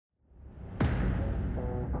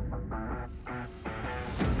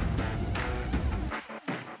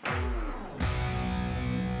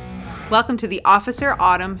Welcome to the Officer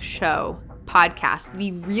Autumn Show podcast,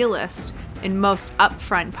 the realest and most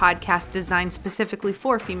upfront podcast designed specifically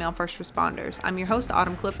for female first responders. I'm your host,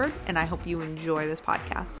 Autumn Clifford, and I hope you enjoy this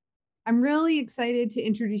podcast. I'm really excited to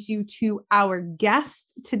introduce you to our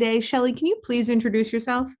guest today. Shelly, can you please introduce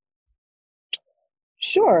yourself?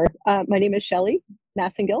 Sure. My name is Shelly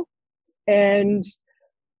Massengill, and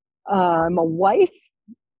I'm a wife,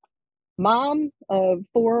 mom of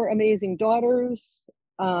 4 amazing daughters.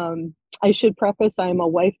 I should preface, I'm a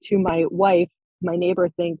wife to my wife. My neighbor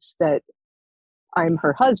thinks that I'm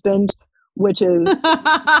her husband, which is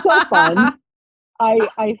so fun.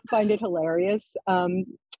 I find it hilarious.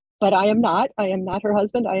 But I am not. I am not her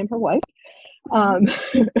husband. I am her wife. I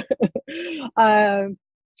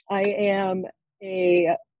am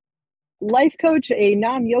a life coach, a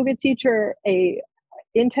Nam yoga teacher, a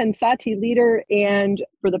Intensati leader, and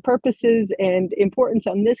for the purposes and importance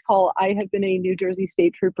on this call, I have been a New Jersey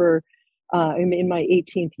State Trooper. I'm in my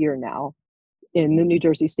 18th year now in the New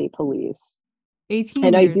Jersey State Police. 18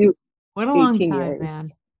 and years. I do what a long 18 time, years. man.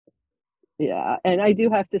 Yeah, and I do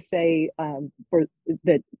have to say for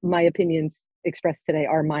that my opinions expressed today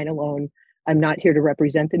are mine alone. I'm not here to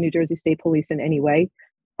represent the New Jersey State Police in any way.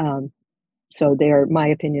 So they are my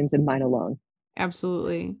opinions and mine alone.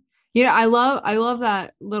 Absolutely. Yeah, I love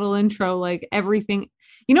that little intro, like everything.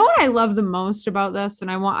 You know what I love the most about this, and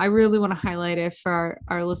I really want to highlight it for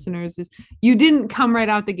our listeners, is you didn't come right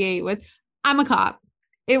out the gate with, I'm a cop.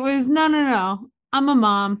 It was, no. I'm a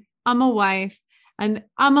mom, I'm a wife, and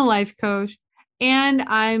I'm a life coach, and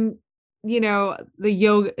I'm, the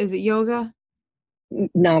yoga, is it yoga?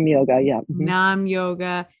 Nam yoga, yeah. Mm-hmm. Nam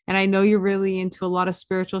yoga. And I know you're really into a lot of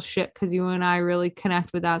spiritual shit because you and I really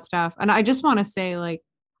connect with that stuff. And I just want to say, like,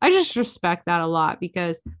 I just respect that a lot,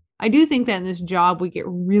 because I do think that in this job, we get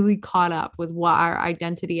really caught up with what our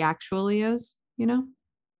identity actually is,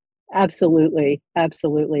 Absolutely.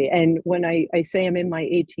 Absolutely. And when I say I'm in my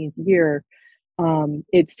 18th year,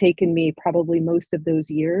 it's taken me probably most of those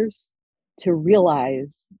years to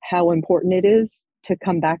realize how important it is to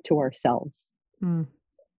come back to ourselves.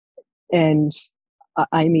 And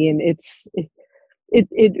I mean,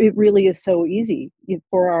 it really is so easy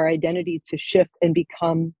for our identity to shift and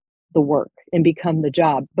become the work and become the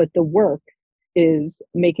job. But the work is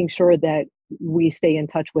making sure that we stay in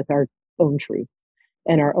touch with our own truth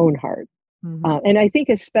and our own heart. And I think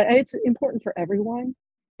it's important for everyone,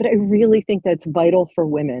 but I really think that's vital for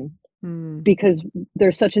women because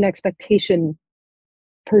there's such an expectation,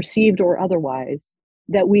 perceived or otherwise,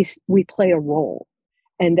 that we play a role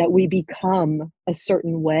and that we become a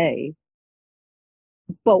certain way.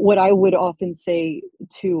 But what I would often say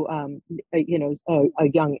to a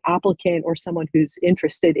young applicant or someone who's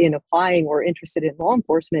interested in applying or interested in law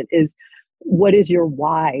enforcement is, what is your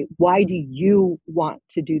why? Why do you want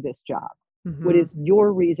to do this job? What is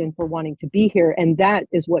your reason for wanting to be here? And that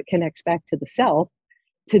is what connects back to the self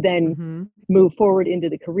to then move forward into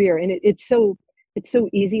the career. And it's so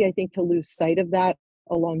easy, I think, to lose sight of that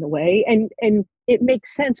along the way. And it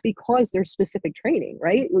makes sense because there's specific training,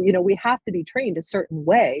 right? We have to be trained a certain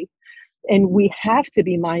way, and we have to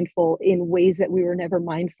be mindful in ways that we were never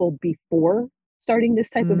mindful before starting this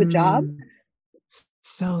type of a job.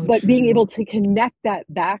 But being able to connect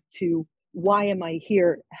that back to why am I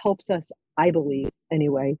here helps us, I believe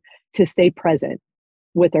anyway, to stay present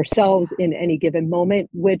with ourselves in any given moment,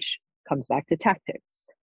 which comes back to tactics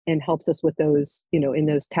and helps us with those, in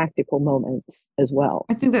those tactical moments as well.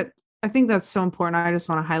 I think that's so important. I just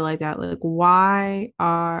want to highlight that, like, why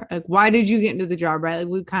did you get into the job, right? Like,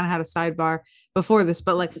 we kind of had a sidebar before this,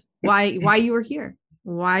 but like, why you were here,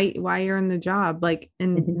 why you're in the job, like,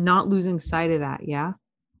 and not losing sight of that. Yeah.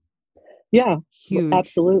 Huge.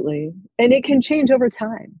 Absolutely. And it can change over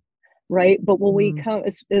time, right? But when we come,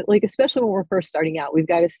 like, especially when we're first starting out, we've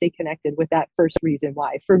got to stay connected with that first reason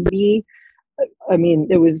why. For me, I mean,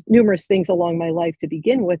 there was numerous things along my life to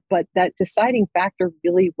begin with, but that deciding factor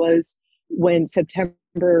really was when September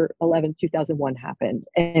 11th, 2001 happened.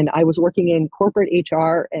 And I was working in corporate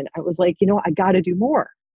HR, and I was like, I got to do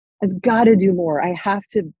more. I've got to do more. I have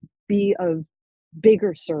to be of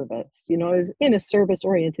bigger service. I was in a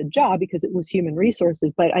service-oriented job because it was human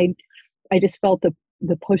resources, but I just felt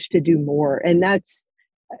the push to do more. And that's,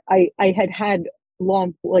 I had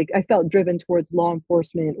I felt driven towards law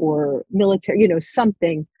enforcement or military,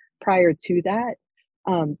 something prior to that.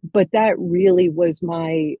 But that really was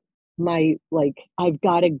my like, I've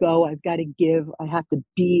got to go, I've got to give, I have to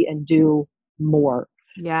be and do more.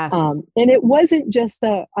 Yes. And it wasn't just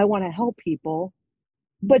I want to help people,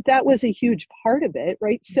 but that was a huge part of it,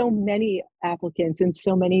 right? So many applicants and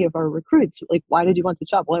so many of our recruits, like, why did you want the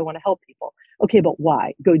job? Well, I want to help people. Okay, but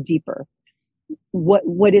why? Go deeper.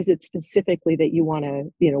 What is it specifically that you want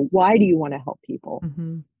to, why do you want to help people?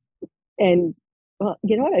 Mm-hmm. And well,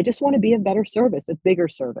 you know what? I just want to be a better service, a bigger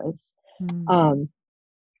service. Mm. Um,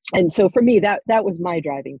 and so for me, that was my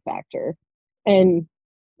driving factor. And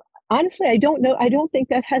honestly, I don't know. I don't think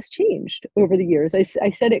that has changed over the years. I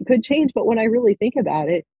said it could change, but when I really think about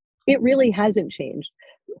it, it really hasn't changed.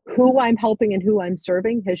 Who I'm helping and who I'm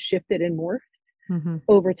serving has shifted and morphed Mm-hmm.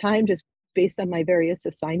 over time, just based on my various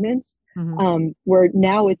assignments. Mm-hmm. Where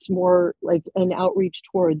now it's more like an outreach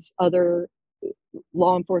towards other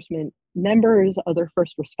law enforcement members, other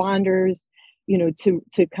first responders,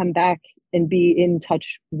 to come back and be in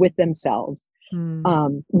touch with themselves.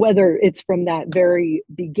 Mm. Whether it's from that very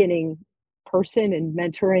beginning person and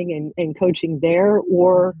mentoring and coaching there,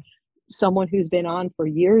 or someone who's been on for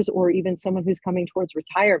years, or even someone who's coming towards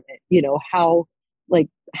retirement, how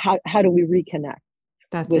do we reconnect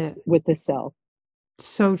That's with it. the self?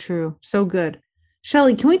 So true. So good.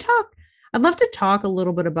 Shelly, can we talk? I'd love to talk a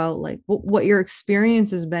little bit about like what your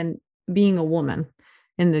experience has been being a woman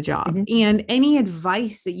in the job Mm-hmm. and any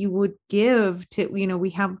advice that you would give to, we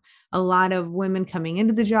have a lot of women coming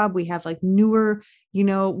into the job. We have like newer,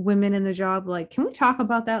 women in the job. Like, can we talk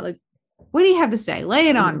about that? Like, what do you have to say? Lay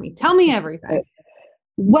it on me. Tell me everything.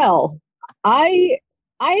 Well, I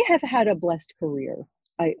I have had a blessed career.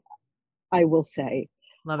 I I will say.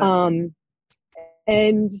 Love it.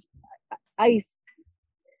 And I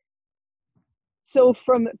so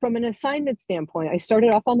from an assignment standpoint, I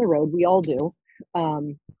started off on the road. We all do.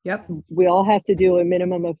 Um, Yep. we all have to do a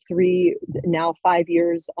minimum of 3, now 5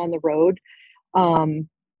 years on the road. Um,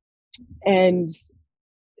 and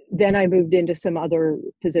then I moved into some other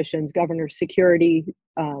positions, governor's security.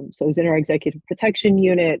 So I was in our executive protection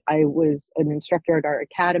unit. I was an instructor at our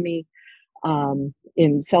academy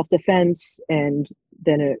in self-defense, and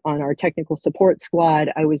then on our technical support squad.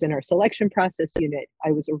 I was in our selection process unit.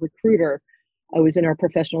 I was a recruiter. I was in our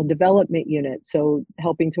professional development unit. So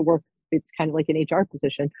helping to work, it's kind of like an HR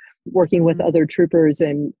position, working with other troopers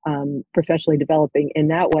and professionally developing in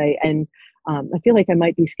that way. And I feel like I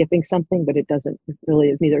might be skipping something, but it doesn't, it really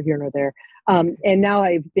is neither here nor there. And now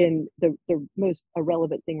I've been, the most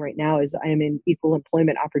relevant thing right now is I am in equal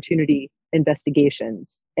employment opportunity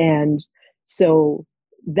investigations. And so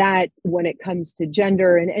that, when it comes to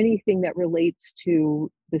gender and anything that relates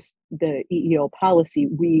to the EEO policy,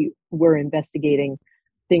 we were investigating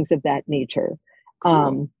things of that nature.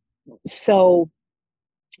 Cool. So,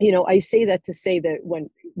 I say that to say that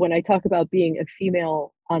when I talk about being a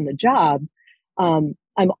female on the job, I'm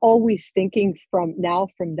always thinking from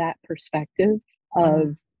that perspective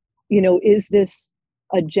of, is this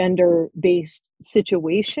a gender-based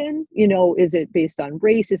situation? Is it based on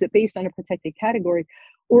race? Is it based on a protected category?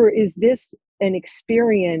 Or is this an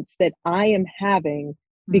experience that I am having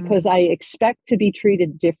because I expect to be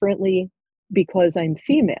treated differently because I'm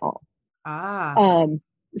female?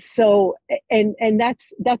 So, and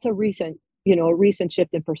that's a recent, a recent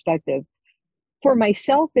shift in perspective. For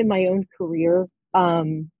myself in my own career,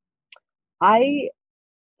 I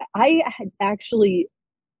had actually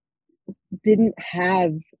didn't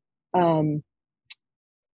have,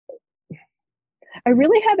 I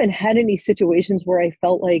really haven't had any situations where I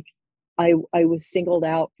felt like I was singled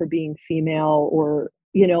out for being female, or,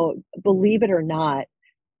 believe it or not.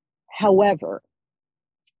 However,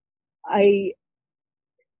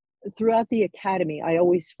 throughout the academy, I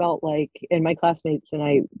always felt like, and my classmates and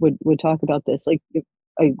I would talk about this, like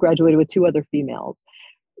I graduated with 2 other females.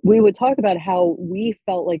 We would talk about how we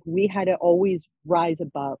felt like we had to always rise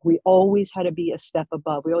above. We always had to be a step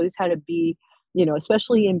above. We always had to be,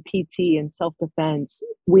 especially in PT and self-defense,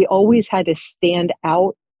 we always had to stand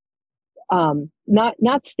out.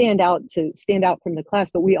 Not stand out from the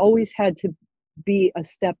class, but we always had to be a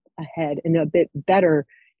step ahead and a bit better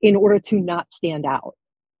in order to not stand out.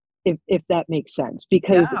 If that makes sense,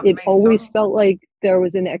 because it always felt like there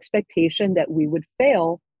was an expectation that we would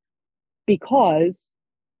fail because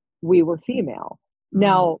we were female.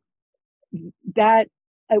 Now, that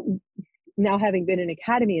now having been an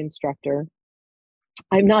academy instructor,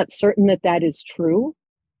 I'm not certain that is true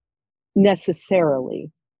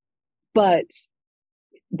necessarily, but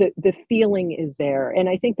the feeling is there, and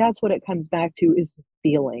I think that's what it comes back to, is the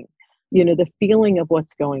feeling, the feeling of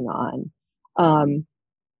what's going on.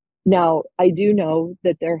 Now, I do know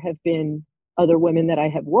that there have been other women that I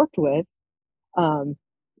have worked with, and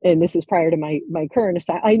this is prior to my current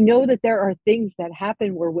assignment. I know that there are things that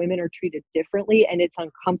happen where women are treated differently, and it's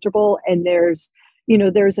uncomfortable. And there's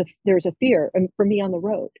a fear. And for me on the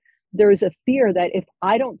road, there is a fear that if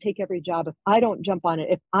I don't take every job, if I don't jump on it,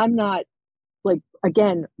 if I'm not like,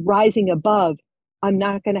 again, rising above, I'm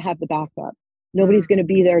not going to have the backup. Nobody's Mm. going to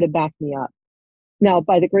be there to back me up. Now,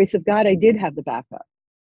 by the grace of God, I did have the backup.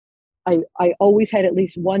 I always had at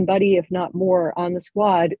least one buddy, if not more, on the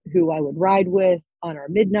squad who I would ride with on our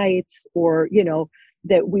midnights, or, you know,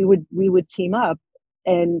 that we would team up.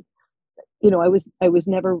 And, you know, I was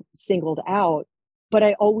never singled out, but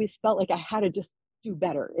I always felt like I had to just do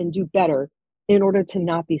better and do better in order to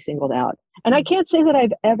not be singled out. And I can't say that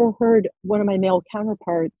I've ever heard one of my male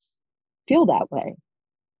counterparts feel that way.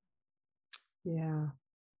 Yeah.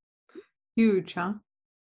 Huge, huh?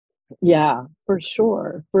 Yeah, for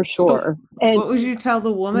sure, for So sure. And what would you tell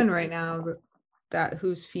the woman right now that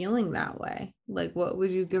who's feeling that way? Like, what would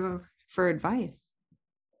you give her for advice?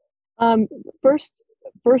 um, first,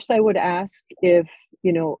 first I would ask if,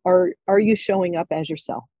 you know, are you showing up as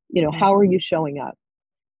yourself? You know, how are you showing up?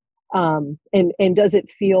 And does it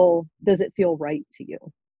feel right to you?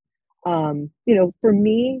 You know, for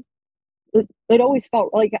me, it always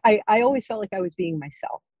felt like I always felt like I was being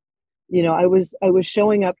myself. You know, I was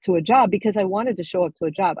showing up to a job because I wanted to show up to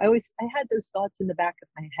a job. I had those thoughts in the back of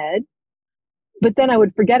my head, but then I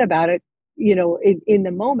would forget about it, you know, in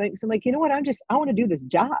the moment. So I'm like, you know what, I want to do this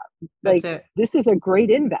job. That's Like, it. this is a great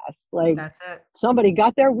invest. Like, That's it. somebody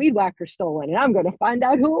got their weed whacker stolen and I'm going to find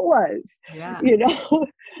out who it was, Yeah. you know.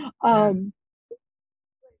 Yeah. um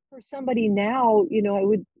for somebody now, you know,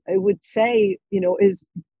 I would say, you know, is,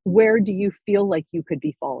 where do you feel like you could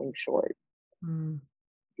be falling short? Mm.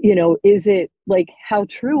 You know, is it like, how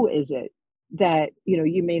true is it that, you know,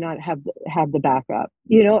 you may not have the backup,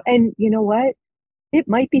 you know? And you know what, it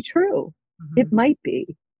might be true, it Mhm. might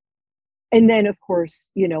be. And then, of course,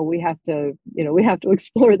 you know, we have to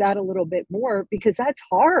explore that a little bit more, because that's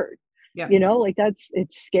hard. Yeah. You know, like, it's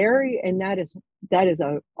scary, and that is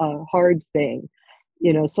a hard thing,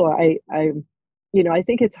 you know. So I you know, I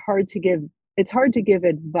think it's hard to give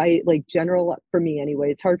advice, like, general, for me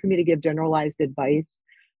anyway, it's hard for me to give generalized advice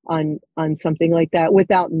on something like that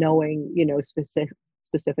without knowing, you know,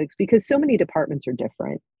 specifics, because so many departments are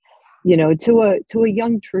different. You know, to a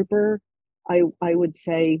young trooper, I would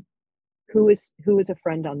say, who is a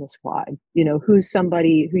friend on the squad, you know, who's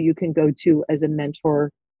somebody who you can go to as a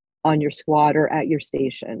mentor on your squad or at your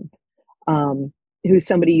station, um, who's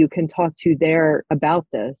somebody you can talk to there about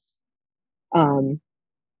this, um,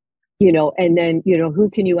 you know. And then, you know, who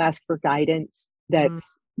can you ask for guidance, Mm.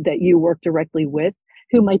 that you work directly with,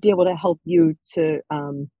 who might be able to help you to,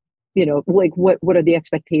 you know, like, what are the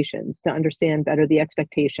expectations, to understand better the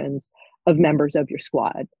expectations of members of your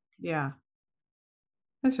squad. Yeah.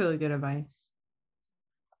 That's really good advice.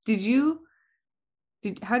 Did you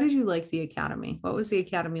how did you like the academy? What was the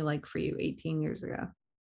academy like for you 18 years ago?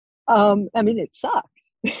 I mean, it sucked.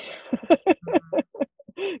 Mhm.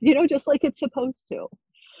 You know, just like it's supposed to.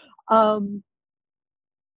 Um,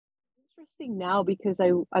 Interesting now, because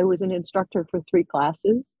I was an instructor for 3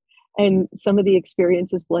 classes, and some of the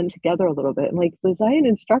experiences blend together a little bit. And, like, was I an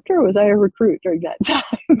instructor or was I a recruit during that time?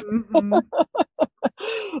 Mhm.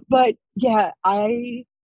 But yeah, I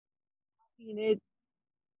mean, there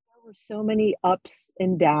were so many ups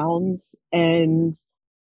and downs, and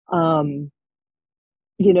um,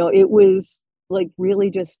 you know, it was like really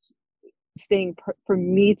just staying for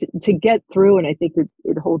me to get through. And I think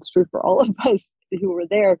it holds true for all of us who were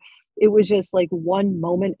there. It was just like one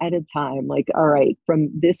moment at a time, like, all right, from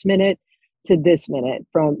this minute to this minute,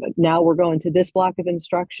 from now we're going to this block of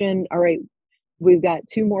instruction, all right, we've got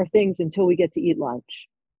 2 more things until we get to eat lunch,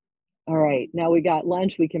 all right, now we got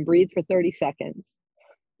lunch, we can breathe for 30 seconds,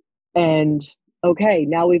 and okay,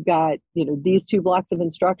 now we've got, you know, these 2 blocks of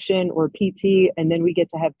instruction or PT, and then we get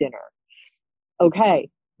to have dinner. Okay,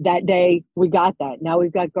 that day we got that. Now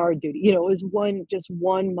we've got guard duty. You know, it was just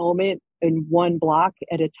one moment and one block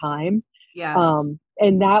at a time. Yes.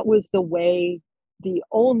 And that was the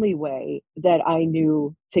only way that I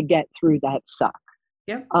knew to get through that suck.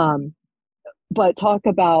 Yep. Um, but talk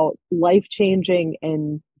about life changing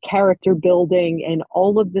and character building and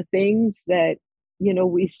all of the things that, you know,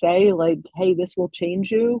 we say, like, hey, this will change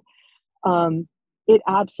you. Um, it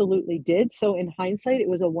absolutely did. So in hindsight, it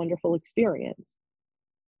was a wonderful experience.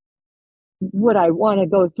 Would I want to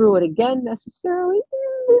go through it again necessarily?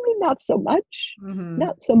 Maybe not so much. Hmm.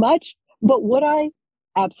 Not so much. But would I?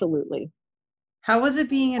 Absolutely. How was it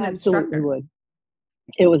being an Absolutely instructor? would.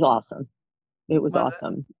 It was awesome. It was Was it?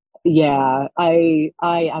 awesome. Yeah, I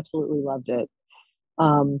absolutely loved it.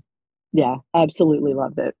 Um, yeah, absolutely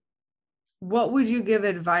loved it. What would you give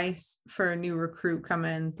advice for a new recruit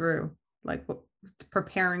coming through, like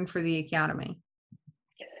preparing for the academy?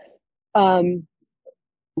 Um,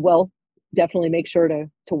 well, definitely make sure to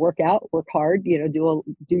work out, work hard, do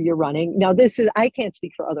your running. Now I can't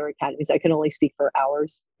speak for other academies. I can only speak for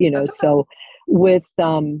ours, That's okay. so with,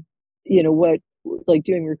 what, like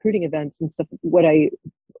doing recruiting events and stuff, what I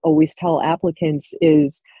always tell applicants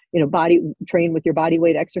is, body train with your body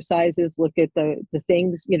weight exercises, look at the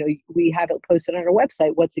things, we have it posted on our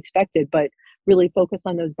website, what's expected, but really focus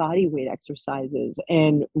on those body weight exercises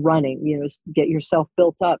and running, get yourself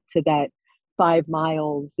built up to that 5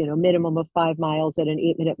 miles, minimum of 5 miles at an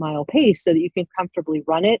 8-minute mile pace so that you can comfortably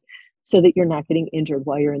run it so that you're not getting injured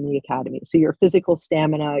while you're in the academy. So your physical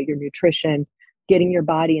stamina, your nutrition, getting your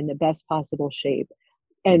body in the best possible shape.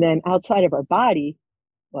 And then outside of our body,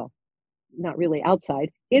 well, not really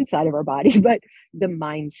outside, inside of our body, but the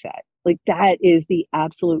mindset. Like that is the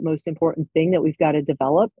absolute most important thing that we've got to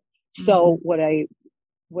develop. So what I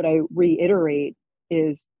reiterate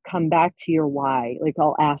is come back to your why. Like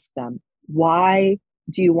I'll ask them, why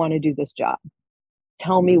do you want to do this job?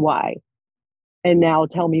 Tell me why. And now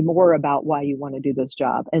tell me more about why you want to do this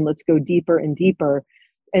job. And let's go deeper and deeper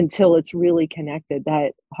until it's really connected,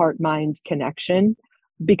 that heart-mind connection,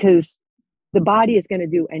 because the body is going to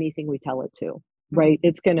do anything we tell it to, right?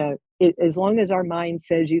 It's going to, as long as our mind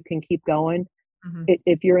says you can keep going,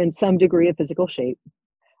 if you're in some degree of physical shape,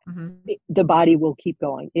 the body will keep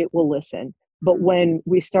going. It will listen. But when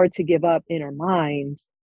we start to give up in our mind,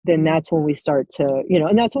 then that's when we start to,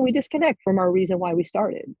 and that's when we disconnect from our reason why we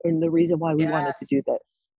started and the reason why we wanted to do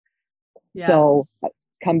this. Yes. So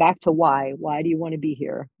come back to why. Why do you want to be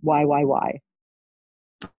here? Why?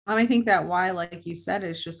 And I think that why, like you said,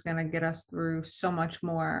 is just going to get us through so much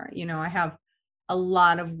more. I have a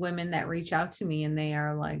lot of women that reach out to me and they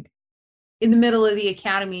are like in the middle of the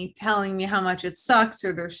academy telling me how much it sucks,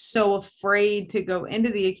 or they're so afraid to go into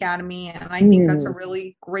the academy. And I think that's a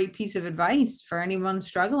really great piece of advice for anyone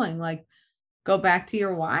struggling. Like, go back to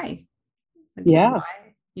your why. Like, why,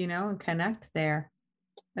 and connect there.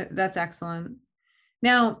 That's excellent.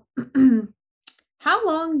 Now, how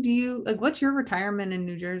long do you, what's your retirement in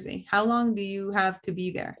New Jersey? How long do you have to be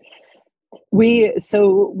there? We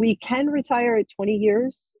can retire at 20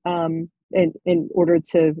 years in order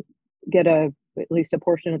to get at least a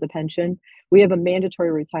portion of the pension. We have a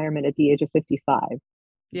mandatory retirement at the age of 55.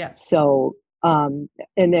 Yeah. So, and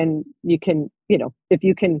then you can, if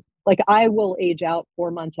you can, like I will age out 4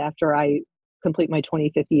 months after I complete my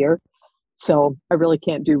 25th year. So I really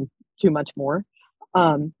can't do too much more.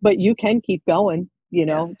 But you can keep going,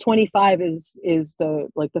 25 is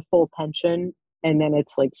the full pension. And then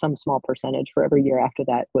it's like some small percentage for every year after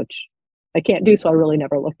that, which I can't do. So I really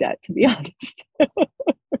never looked at, to be honest.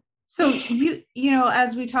 So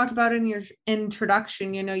as we talked about in your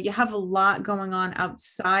introduction, you have a lot going on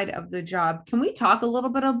outside of the job. Can we talk a little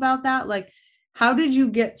bit about that? Like, how did you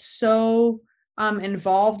get so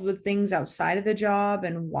involved with things outside of the job,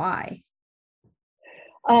 and why?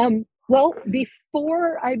 Well,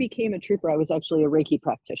 before I became a trooper, I was actually a Reiki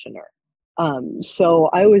practitioner. So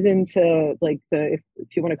I was into like if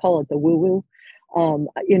you want to call it the woo-woo,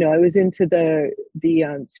 I was into the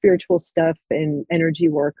spiritual stuff and energy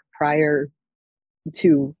work prior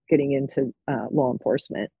to getting into law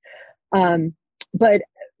enforcement. But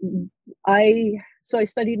I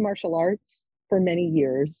studied martial arts for many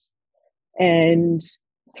years, and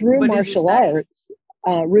through martial arts,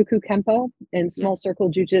 Ryukyu Kempo and small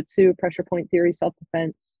circle jujitsu, pressure point theory,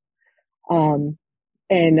 self-defense.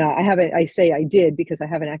 And I say I did because I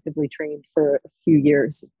haven't actively trained for a few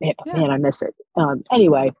years. Man, I miss it.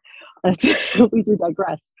 Anyway, we do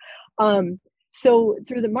digress. So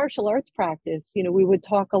through the martial arts practice, we would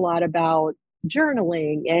talk a lot about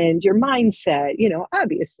journaling and your mindset,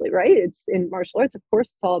 obviously, right? It's in martial arts, of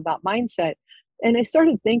course, it's all about mindset. And I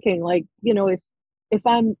started thinking like, if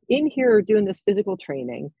I'm in here doing this physical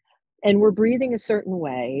training and we're breathing a certain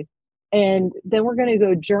way, and then we're going to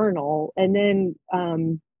go journal. And then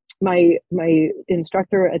my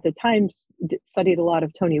instructor at the time studied a lot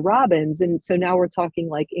of Tony Robbins. And so now we're talking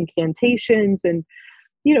like incantations. And,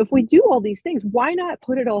 if we do all these things, why not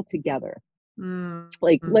put it all together?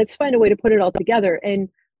 Like, let's find a way to put it all together. And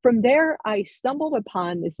from there, I stumbled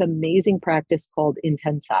upon this amazing practice called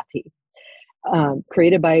Intensati,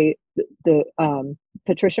 created by the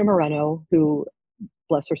Patricia Moreno, who,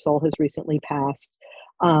 bless her soul, has recently passed.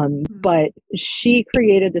 But she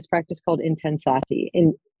created this practice called Intensati,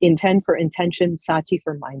 inten for intention, sati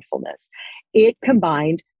for mindfulness. It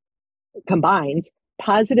combines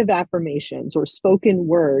positive affirmations or spoken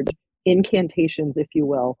word incantations, if you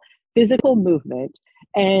will, physical movement.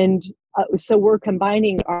 And so we're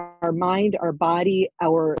combining our mind, our body,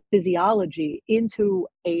 our physiology into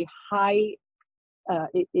a high,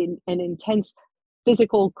 an intense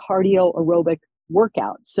physical cardio aerobic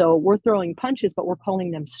workouts. So we're throwing punches, but we're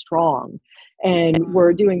calling them strong. And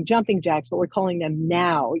we're doing jumping jacks, but we're calling them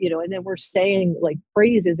now, and then we're saying like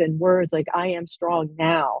phrases and words like, I am strong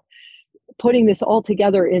now, putting this all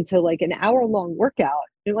together into like an hour-long workout.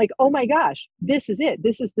 And like, oh my gosh, this is it.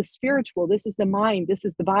 This is the spiritual, this is the mind, this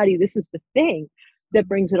is the body, this is the thing that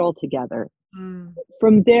brings it all together.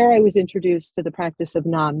 From there, I was introduced to the practice of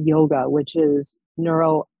Nam Yoga, which is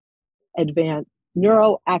neuroactivating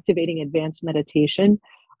advanced meditation.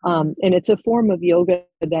 And it's a form of yoga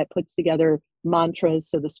that puts together mantras,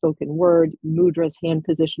 so the spoken word, mudras, hand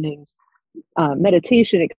positionings,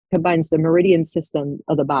 meditation. It combines the meridian system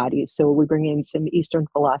of the body. So we bring in some Eastern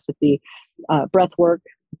philosophy, breath work,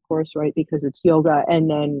 of course, right, because it's yoga, and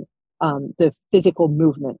then the physical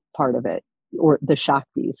movement part of it, or the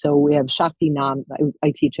Shakti. So we have Shakti Nam.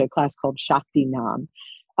 I teach a class called Shakti Nam.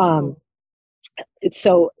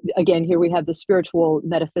 So again, here we have the spiritual,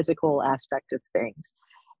 metaphysical aspect of things.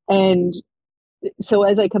 And so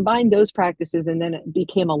as I combined those practices and then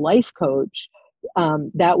became a life coach,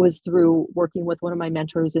 that was through working with one of my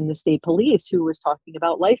mentors in the state police, who was talking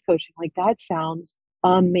about life coaching. Like, that sounds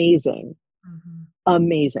amazing.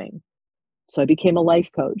 Amazing. So I became a life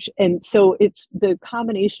coach. And so it's the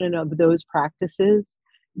combination of those practices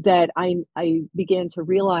that I began to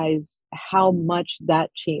realize how much that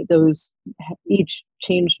each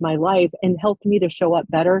changed my life and helped me to show up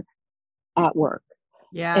better at work.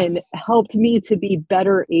 Yes. And helped me to be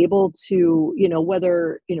better able to,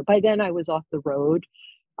 whether, by then I was off the road,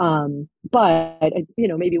 but,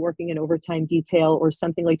 maybe working in overtime detail or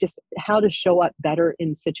something, like just how to show up better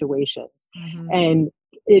in situations. And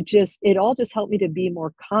it all just helped me to be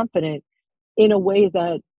more confident in a way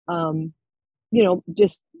that,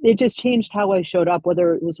 it just changed how I showed up,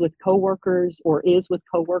 whether it was with coworkers or is with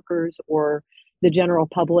coworkers or the general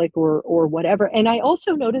public or whatever. And I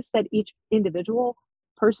also noticed that each individual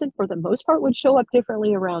person, for the most part, would show up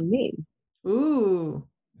differently around me. Ooh.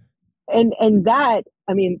 And that,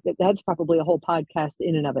 I mean, that's probably a whole podcast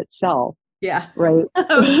in and of itself. Yeah. Right.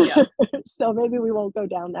 Yeah. So maybe we won't go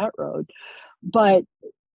down that road, but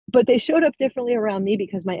they showed up differently around me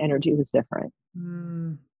because my energy was different.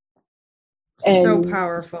 So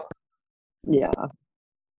powerful. Yeah.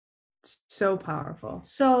 So powerful.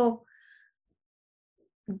 So,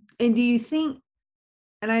 and do you think,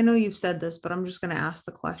 and I know you've said this, but I'm just going to ask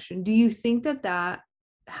the question. Do you think that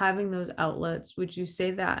having those outlets, would you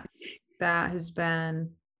say that has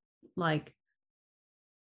been like,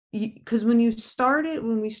 because when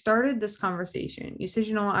we started this conversation, you said,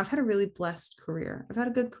 I've had a really blessed career. I've had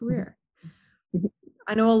a good career.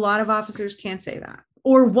 I know a lot of officers can't say that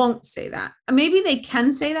or won't say that. Maybe they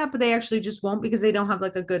can say that, but they actually just won't because they don't have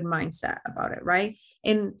like a good mindset about it. Right.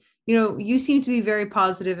 And, you seem to be very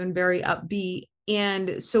positive and very upbeat.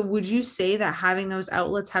 And so would you say that having those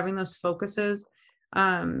outlets, having those focuses,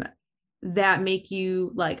 that make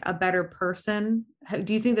you like a better person?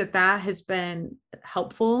 Do you think that has been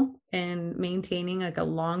helpful in maintaining like a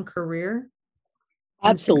long career?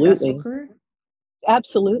 Absolutely. Career?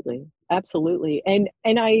 Absolutely. Absolutely. And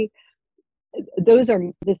those are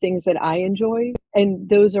the things that I enjoy. And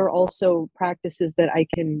those are also practices that I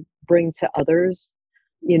can bring to others,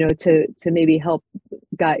 to maybe help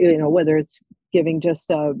guide, whether it's giving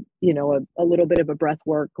just a little bit of a breath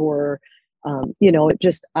work or,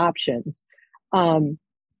 just options.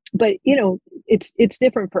 But, it's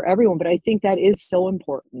different for everyone, but I think that is so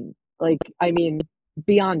important. Like, I mean,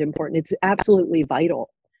 beyond important, it's absolutely vital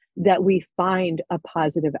that we find a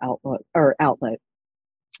positive outlet,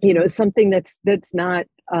 something that's not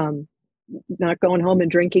going home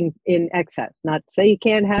and drinking in excess. Not to say you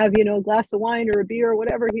can't have, a glass of wine or a beer or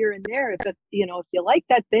whatever here and there. If if you like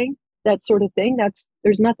that thing, that sort of thing,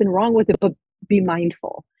 there's nothing wrong with it, but be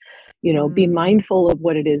mindful, be mindful of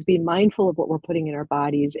what it is, be mindful of what we're putting in our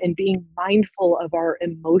bodies, and being mindful of our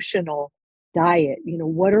emotional diet.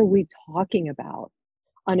 What are we talking about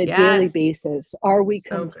on a daily basis? Are we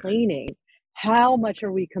complaining? How much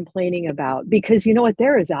are we complaining about? Because you know what,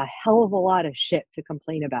 there is a hell of a lot of shit to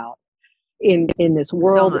complain about in this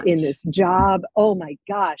world, in this job. Oh my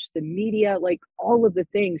gosh, the media, like all of the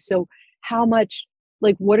things. So how much,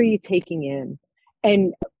 like, what are you taking in?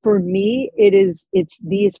 And for me, it's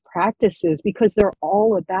these practices, because they're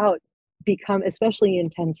all about especially in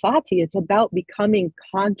Tensati, it's about becoming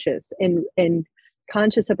conscious and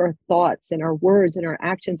conscious of our thoughts and our words and our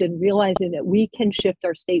actions, and realizing that we can shift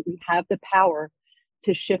our state. We have the power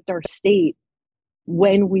to shift our state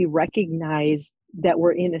when we recognize that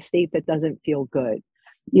we're in a state that doesn't feel good.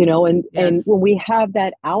 And Yes. when we have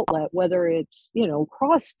that outlet, whether it's,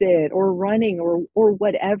 CrossFit or running or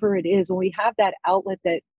whatever it is, when we have that outlet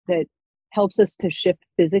that helps us to shift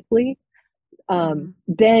physically, Mhm.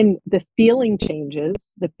 then the feeling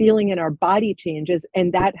changes, the feeling in our body changes,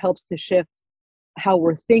 and that helps to shift how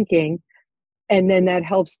we're thinking, and then that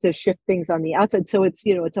helps to shift things on the outside. So it's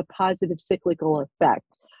a positive cyclical effect.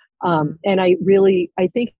 Mhm. And I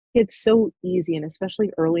think it's so easy, and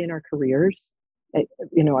especially early in our careers, I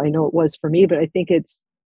know it was for me, but I think it's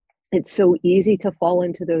so easy to fall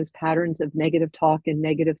into those patterns of negative talk and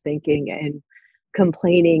negative thinking and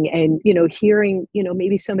complaining, and hearing,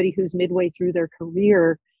 maybe somebody who's midway through their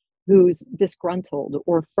career who's disgruntled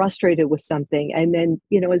or frustrated with something, and then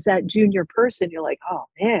as that junior person, you're like, oh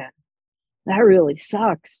man, that really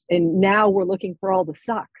sucks, and now we're looking for all the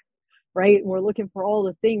suck, right? And we're looking for all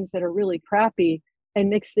the things that are really crappy. And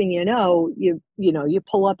next thing you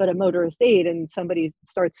pull up at a motorist aid and somebody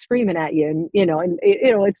starts screaming at you, and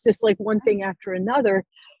it's just like one thing Right. after another.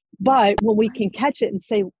 But when we can Right. catch it and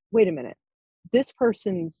say, wait a minute, this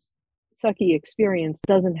person's sucky experience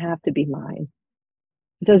doesn't have to be mine.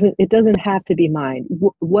 It Yes. doesn't have to be mine.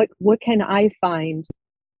 What can I find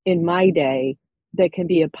in my day that can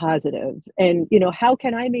be a positive? And how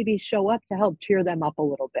can I maybe show up to help cheer them up a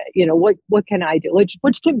little bit? What can I do?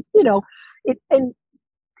 Which can, it, and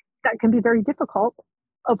that can be very difficult,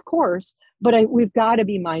 of course, but we've got to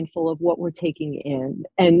be mindful of what we're taking in,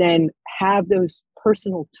 and then have those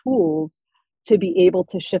personal tools to be able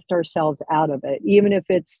to shift ourselves out of it, even if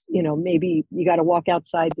it's, maybe you got to walk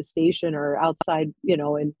outside the station or outside,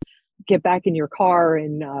 and get back in your car,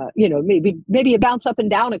 and maybe you bounce up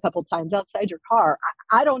and down a couple times outside your car.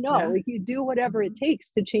 I don't know, Yeah. like, you do whatever it Mhm.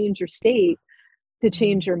 takes to change your state, to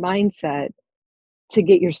change Mhm. your mindset, to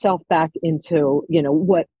get yourself back into,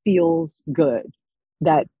 what feels good,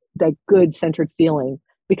 that that good centered feeling.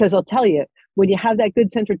 Because I'll tell you, when you have that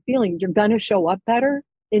good centered feeling, you're going to show up better,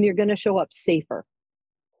 and you're going to show up safer,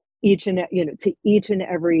 to each and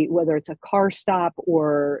every, whether it's a car stop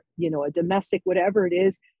or a domestic, whatever it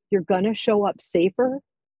is, you're going to show up safer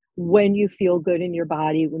when you feel good in your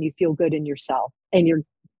body, when you feel good in yourself, and you're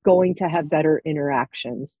going to have Yes. better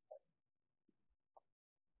interactions.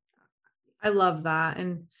 I love that.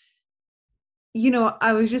 And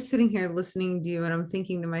I was just sitting here listening to you and I'm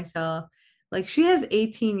thinking to myself, like she has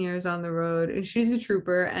 18 years on the road and she's a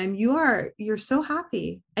trooper and you're so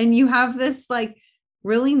happy and you have this like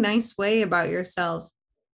really nice way about yourself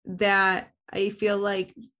that I feel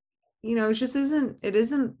like it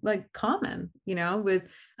isn't like common, with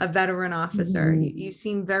a veteran officer. Mhm. You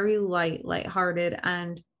seem very lighthearted,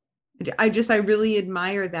 and I really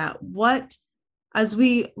admire that. What as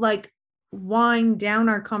we like wind down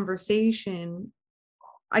our conversation,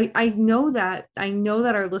 I know that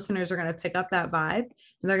our listeners are going to pick up that vibe and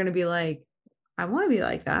they're going to be like, I want to be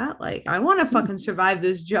like that. Like I want to fucking survive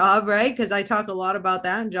this job, right? Because I talk a lot about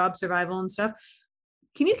that and job survival and stuff.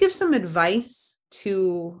 Can you give some advice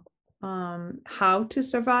to how to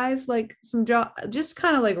survive like some job, just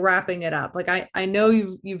kind of like wrapping it up? Like I know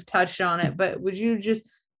you've touched on it, but would you just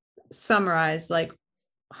summarize like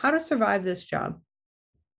how to survive this job?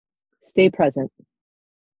 Stay present.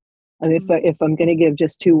 I mean, Mm. if I'm going to give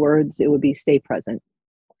just two words, it would be stay present.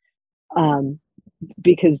 Um,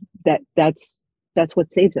 because that's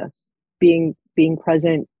what saves us. Being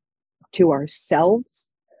present to ourselves.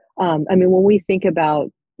 I mean, when we think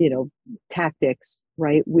about, tactics,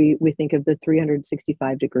 right? We think of the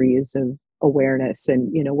 365 degrees of awareness, and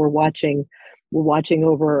we're watching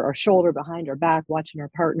over our shoulder, behind our back, watching our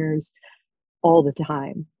partners all the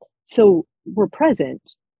time. So we're present,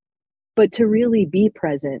 but to really be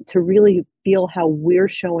present, to really feel how we're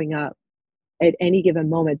showing up at any given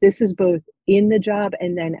moment. This is both in the job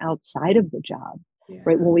and then outside of the job,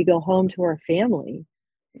 right? Yeah. When we go home to our family,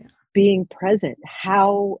 Yeah. being present.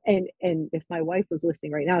 How and if my wife was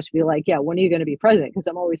listening right now, she'd be like, yeah, when are you going to be present? Because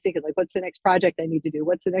I'm always thinking, like, what's the next project I need to do?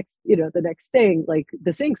 What's the next, the next thing? Like,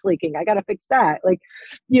 the sink's leaking, I got to fix that. Like,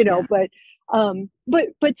 Yeah.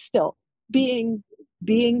 but still being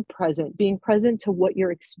being present to what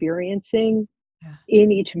you're experiencing Yeah.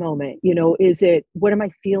 in each moment. Is it, what am I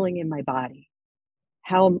feeling in my body?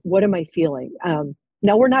 What am I feeling?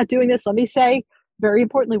 Now, we're not doing this, let me say, very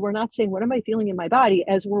importantly, we're not saying what am I feeling in my body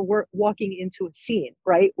as we're walking into a scene,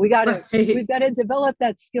 right? We've Right. got to develop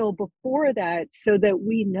that skill before that, so that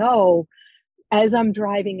we know, as I'm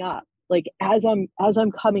driving up, like as I'm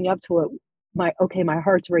coming up to it, my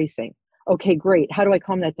heart's racing. Okay, great. How do I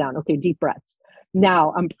calm that down? Okay, deep breaths.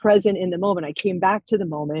 Now I'm present in the moment. I came back to the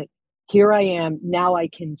moment. here I am, now I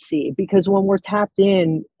can see. Because when we're tapped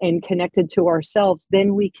in and connected to ourselves,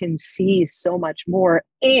 then we can see so much more,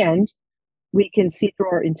 and we can see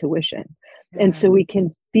through our intuition. Yeah. And so we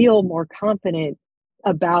can feel more confident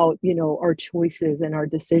about, our choices and our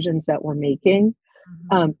decisions that we're making.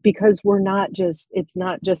 Because it's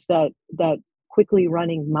not just that quickly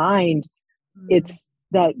running mind. It's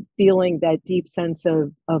that feeling, that deep sense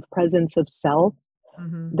of presence of self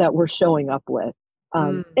that we're showing up with.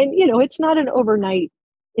 And, it's not an overnight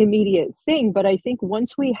immediate thing, but I think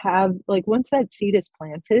once that seed is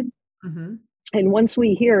planted, and once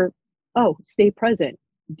we hear, oh, stay present,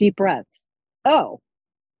 deep breaths, oh,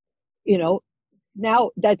 now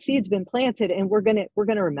that seed's been planted, and we're gonna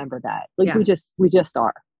remember that. Like, yes. we just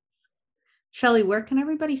are. Shelly, where can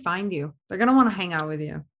everybody find you? They're gonna want to hang out with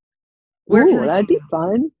you. Ooh, that'd be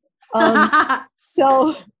fun.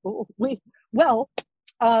 So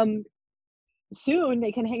soon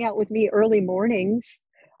they can hang out with me early mornings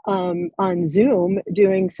on Zoom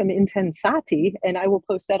doing some Intensati, and I will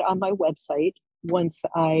post that on my website once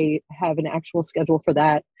I have an actual schedule for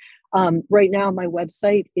that. Right now, my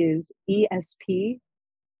website is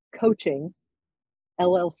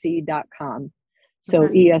espcoachingllc.com. So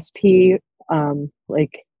Okay. ESP,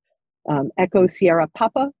 Echo Sierra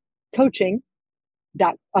Papa coaching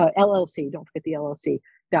LLC. Don't forget the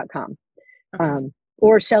LLC.com. Okay.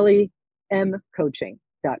 Or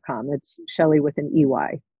ShellyMcoaching.com. It's Shelly with an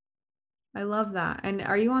EY. I love that. And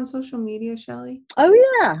are you on social media, Shelly? Oh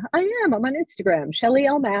yeah, I am. I'm on Instagram. Shelly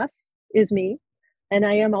L. Mass is me. And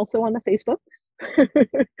I am also on the Facebook.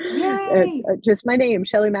 Yay! Just my name,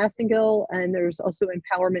 Shelly Massengill. And there's also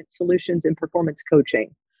Empowerment Solutions and Performance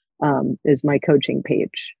Coaching is my coaching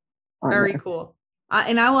page. Very cool.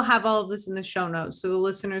 And I will have all of this in the show notes so the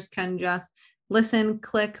listeners can just listen,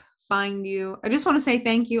 click, find you. I just want to say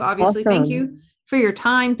thank you. Obviously, awesome. Thank you for your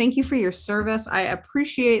time. Thank you for your service. I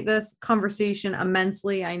appreciate this conversation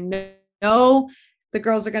immensely. I know the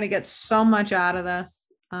girls are going to get so much out of this.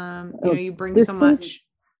 You bring so much.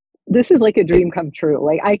 This is like a dream come true.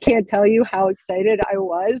 Like, I can't tell you how excited I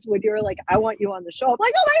was when you were like, I want you on the show. I'm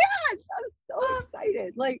like, oh my gosh, I was so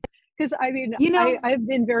excited. Like, because I mean, I've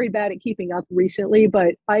been very bad at keeping up recently,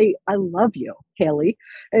 but I love you, Haley.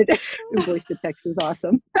 And voice to text is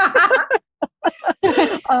awesome.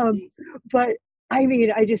 But I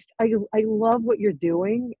mean, I love what you're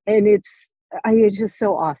doing, and it's just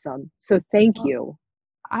so awesome. So thank you.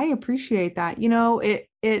 I appreciate that.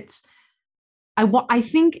 I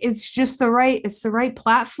think it's just the right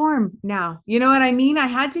platform now. You know what I mean? I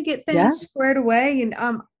had to get things squared away,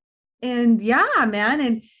 and yeah, man.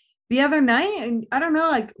 And the other night, and I don't know,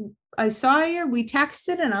 like, I saw you, we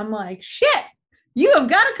texted, and I'm like, shit, you have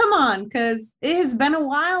got to come on, because it has been a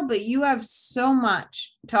while, but you have so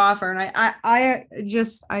much to offer. And I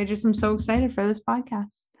just am so excited for this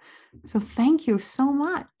podcast. So thank you so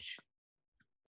much.